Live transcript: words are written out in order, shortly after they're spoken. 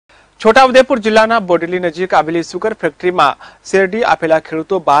છોટાઉદેપુર જિલ્લાના બોડેલી નજીક આવેલી સુગર ફેક્ટરીમાં શેરડી આપેલા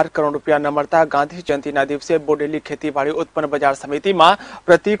ખેડૂતો 12 કરોડ રૂપિયા ન મળતા ગાંધી જયંતિના દિવસે બોડેલી ખેતીવાડી ઉત્પન્ન બજાર સમિતિમાં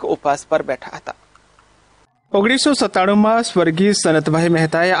પ્રતિક ઉપવાસ પર બેઠા હતા। 1997માં સ્વર્ગીય સનતભાઈ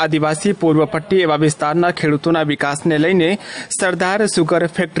મહેતાએ આદિવાસી પૂર્વ પટ્ટી એવા વિસ્તારના ખેડૂતોના વિકાસને લઈને સરદાર સુગર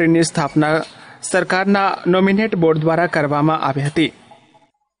ફેક્ટરીની સ્થાપના સરકારના નોમિનેટ બોર્ડ દ્વારા કરવામાં આવી હતી।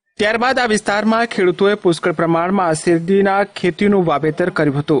 ત્યારબાદ આ વિસ્તારમાં ખેડૂતોએ પુષ્કળ પ્રમાણમાં શેરડીના ખેતીનું વાવેતર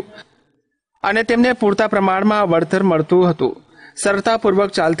કર્યું હતું અને તેમને પૂરતા પ્રમાણમાં વળતર મળતું હતું।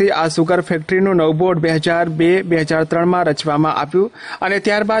 સરળતાપૂર્વક ચાલતી આ સુગર ફેક્ટરીનું નવું બોર્ડ 2002-2003માં રચવામાં આવ્યું અને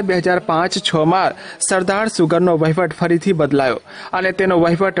ત્યારબાદ 2005-06માં સરદાર સુગરનો વહીવટ ફરીથી બદલાયો અને તેનો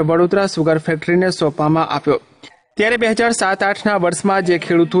વહીવટ વડોદરા સુગર ફેક્ટરીને સોંપવામાં આવ્યો। ત્યારે 2007-08ના વર્ષમાં જે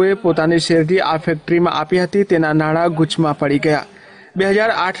ખેડૂતોએ પોતાની શેરડી આ ફેક્ટરીમાં આપી હતી તેના નાણાં ગુચ્છમાં પડી ગયા।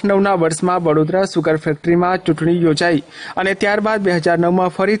 2008-09ના વર્ષમાં વડોદરા સુગર ફેક્ટરીમાં ચૂંટણી યોજાઈ અને ત્યારબાદ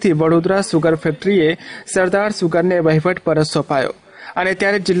 2009માં ફરીથી વડોદરા સુગર ફેક્ટરીએ સરદાર સુગરને વહીવટ પર સોંપાયો અને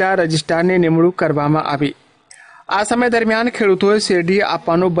ત્યારે જિલ્લા રજિસ્ટ્રારની નિમણૂક કરવામાં આવી। આ સમય દરમિયાન ખેડૂતોએ શેરડી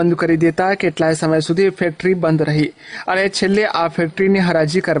આપવાનું બંધ કરી દેતા કેટલાય સમય સુધી ફેક્ટરી બંધ રહી અને છેલ્લે આ ફેક્ટરીની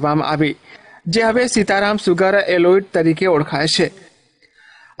હરાજી કરવામાં આવી, જે હવે સીતારામ સુગર એલોઇડ તરીકે ઓળખાય છે।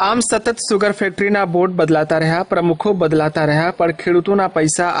 આમ સતત સુગર ફેક્ટરીના બોર્ડ બદલાતા રહ્યા, પ્રમુખો બદલાતા રહ્યા, પણ ખેડૂતોના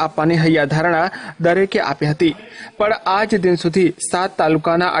પૈસા આપવાની હૈયાધારણા દરેકે આપી હતી। પણ આજ દિન સુધી 7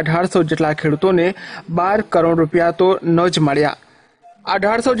 તાલુકાના 1800 જેટલા ખેડૂતોને 12 કરોડ રૂપિયા તો ન જ મળ્યા।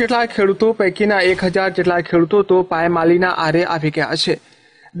 1800 જેટલા ખેડૂતો પૈકીના 1000 જેટલા ખેડૂતો તો પાયમાલીના આરે આવી ગયા છે,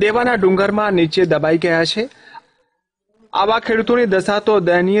 દેવાના ડુંગરમાં નીચે દબાઈ ગયા છે। આવા ખેડૂતોની દશા તો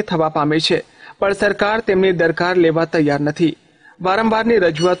દયનીય થવા પામી છે, પણ સરકાર તેમની દરકાર લેવા તૈયાર નથી। વારંવારની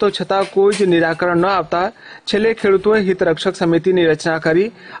રજૂઆતો છતાં કોઈ જ નિરાકરણ ન આવતા છેલ્લે ખેડૂતોએ હિતરક્ષક સમિતિની રચના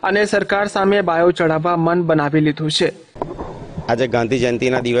કરી અને સરકાર સામે બાયો ચડાવવા મન બનાવી લીધું છે। આજે ગાંધી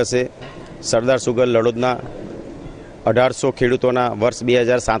જયંતિના દિવસે સરદાર સુગર લડોદના 1800 ખેડૂતોના વર્ષ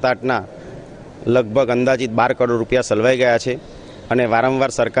 2007-08ના લગભગ અંદાજિત 12 કરોડ રૂપિયા સલવાઈ ગયા છે અને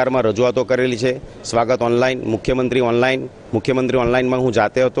વારંવાર સરકારમાં રજૂઆતો કરેલી છે। સ્વાગત ઓનલાઈન, મુખ્યમંત્રી ઓનલાઈનમાં હું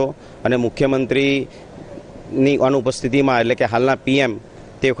જાતે હતો અને મુખ્યમંત્રીની અનુપસ્થિતિમાં એટલે કે હાલના પીએમ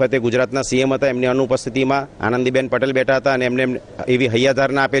તે વખતે ગુજરાતના સીએમ હતા, એમની અનુપસ્થિતિમાં આનંદીબેન પટેલ બેઠા હતા અને એમને એવી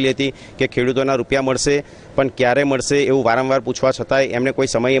હૈયાધારણા આપેલી હતી કે ખેડૂતોના રૂપિયા મળશે, પણ ક્યારે મળશે એવું વારંવાર પૂછવા છતાંય એમને કોઈ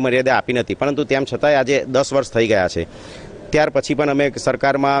સમય મર્યાદા આપી નથી। પરંતુ તેમ છતાંય આજે 10 વર્ષ થઈ ગયા છે। ત્યાર પછી પણ અમે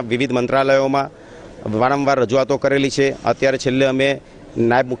સરકારમાં વિવિધ મંત્રાલયોમાં વારંવાર રજૂઆતો કરેલી છે। અત્યારે છેલ્લે અમે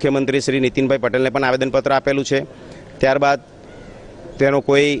નાયબ મુખ્યમંત્રી શ્રી નીતિનભાઈ પટેલને પણ આવેદનપત્ર આપેલું છે। ત્યારબાદ તેનો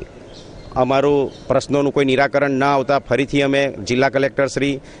કોઈ અમારું પ્રશ્નોનું કોઈ નિરાકરણ ન આવતા ફરીથી અમે જિલ્લા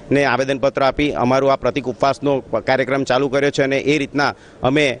કલેક્ટરશ્રીને આવેદનપત્ર આપી અમારું આ પ્રતિક ઉપવાસનો કાર્યક્રમ ચાલુ કર્યો છે અને એ રીતના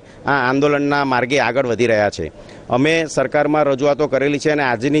અમે આ આંદોલનના માર્ગે આગળ વધી રહ્યા છે। અમે સરકારમાં રજૂઆતો કરેલી છે અને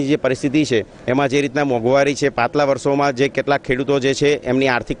આજની જે પરિસ્થિતિ છે એમાં જે રીતના મોંઘવારી છે, પાછલા વર્ષોમાં જે કેટલાક ખેડૂતો જે છે એમની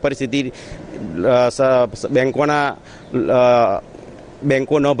આર્થિક પરિસ્થિતિ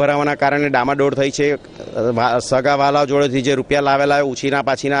બેંકો ન ભરાવાના કારણે ડામાડોળ થઈ છે। સગાવાલા જોડેથી જે રૂપિયા લાવેલા હોય ઉછીના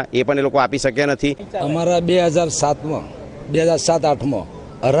પાછીના એ પણ એ લોકો આપી શક્યા નથી। અમારા 2007-08માં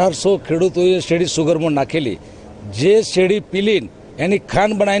 1800 ખેડૂતોએ શેરડી સુગરમાં નાખેલી, જે શેરડી પીલીને એની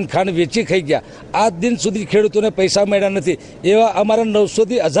ખાંડ બનાવીને ખાંડ વેચી ખાઈ ગયા। આજ દિન સુધી ખેડૂતોને પૈસા મળ્યા નથી। એવા અમારા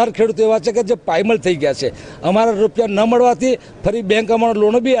 900થી 1000 ખેડૂતો એવા છે કે જે પાયમલ થઈ ગયા છે। અમારા રૂપિયા ન મળવાથી ફરી બેંક અમારો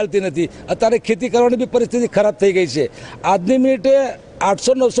લોનો બી હાલતી નથી। અત્યારે ખેતી કરવાની બી પરિસ્થિતિ ખરાબ થઈ ગઈ છે। આજની મિનિટે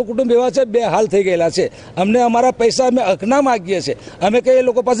 800-900 કુટુંબ એવા છે, બે હાલ થઈ ગયેલા છે। અમને અમારા પૈસા અમે હકના માગીએ છીએ, અમે કંઈ એ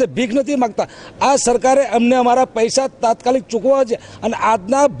લોકો પાસે ભીખ નથી માગતા। આ સરકારે અમને અમારા પૈસા તાત્કાલિક ચૂકવવા છે અને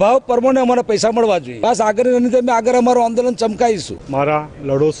આજના ભાવ પ્રમાણે અમારા પૈસા મળવા જોઈએ। બસ આગળ અમે આગળ અમારું આંદોલન ચમકાવીશું। મારા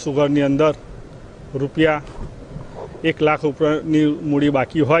લડોદ સુગરની અંદર રૂપિયા 1 લાખ ઉપરની મૂડી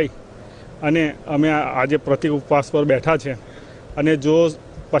બાકી હોય અને અમે આજે પ્રતિક ઉપવાસ પર બેઠા છે અને જો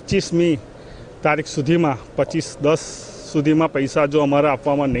 25મી તારીખ સુધીમાં 25/10 સુધીમાં પૈસા જો અમારા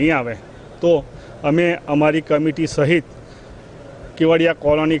આપવામાં નહીં આવે તો અમે અમારી કમિટી સહિત કેવડિયા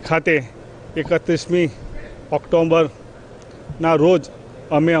કોલોની ખાતે 31મી ઓક્ટોબરના રોજ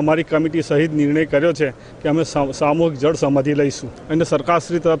અમે અમારી કમિટી સહિત નિર્ણય કર્યો છે કે અમે સામૂહિક જળ સમાધિ લઈશું અને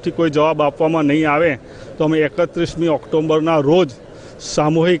સરકારશ્રી તરફથી કોઈ જવાબ આપવામાં નહીં આવે તો અમે 31મી ઓક્ટોબરના રોજ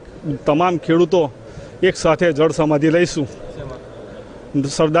સામૂહિક તમામ ખેડૂતો એક સાથે જળ સમાધિ લઈશું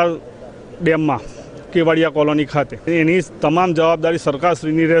સરદાર ડેમમાં કેવડિયા કોલોની ખાતે। એની તમામ જવાબદારી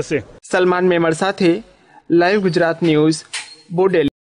સરકારશ્રીની રહેશે। સલમાન મેમર સાથે લાઈવ ગુજરાત ન્યૂઝ, બોડેલી।